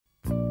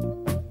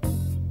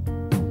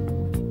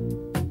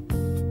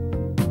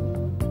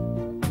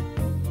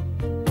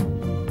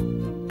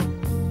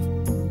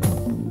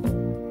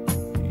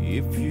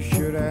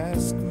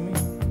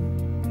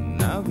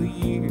the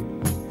years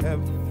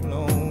have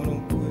flown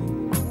away.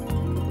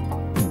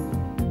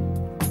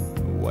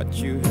 What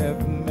you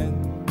have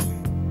meant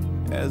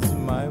as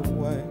my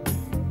wife,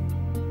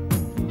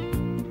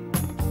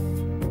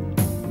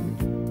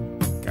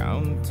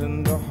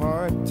 counting the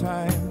hard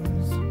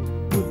times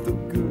with the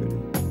good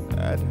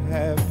I'd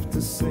have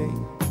to say.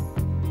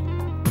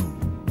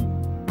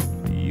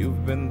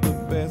 You've been the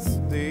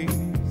best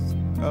days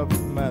of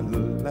my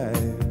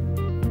life.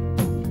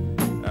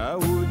 I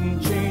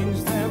wouldn't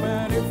change them,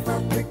 and if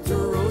I picked a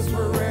rose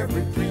for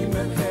every dream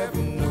that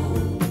heaven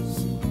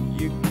knows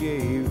you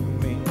gave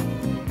me,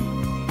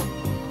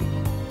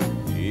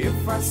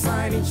 if I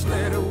sign each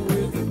letter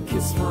with a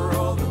kiss for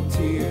all the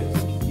tears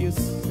you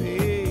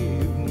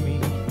saved me,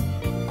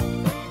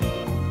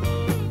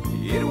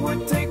 it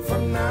would take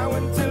from now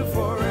until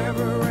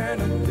forever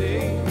and a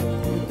day.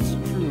 It's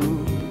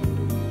true,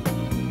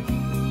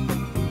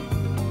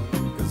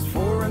 'cause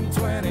 4 and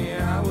 20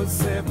 hours,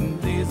 7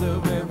 days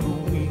of every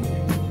week,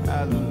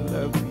 I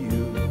love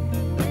you.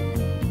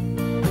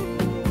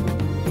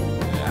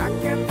 I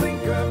can't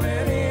think of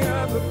any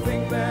other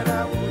thing that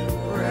I would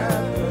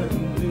rather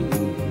do,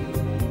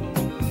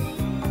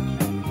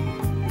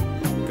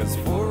 'cause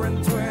 4 and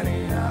 20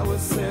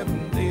 hours, 7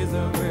 days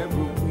of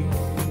every week,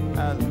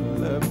 I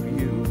love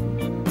you.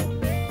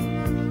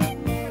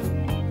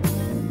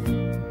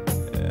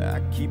 I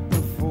keep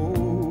the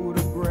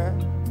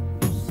photographs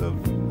of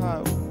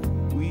how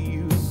we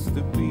used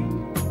to be,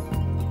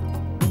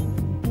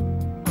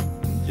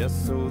 just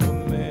so the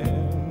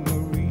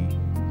memories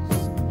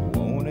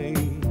won't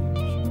age.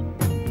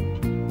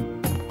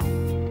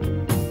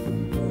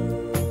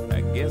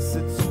 I guess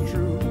it's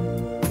true,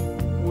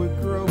 we're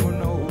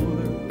growing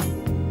older,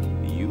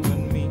 you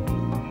and me.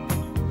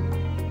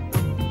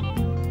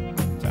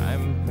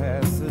 Time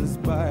passes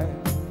by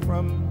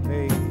from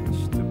page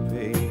to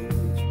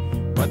page,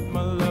 but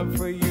my love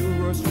for you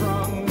grows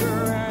stronger.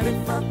 And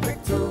if I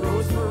picked a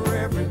rose for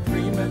every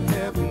dream that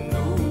heaven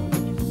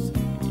knows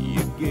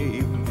you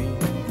gave me,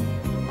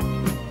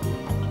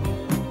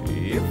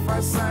 if I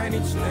sign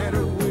each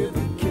letter with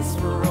a kiss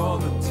for all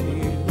the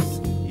tears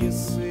you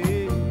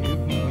saved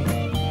me,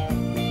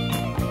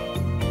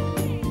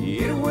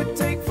 it would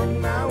take from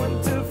now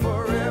until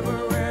forever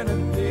and a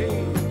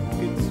day.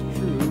 It's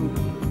true,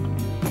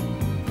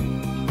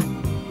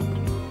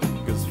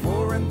 'cause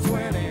 4 and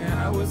 20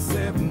 hours,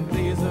 7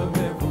 days of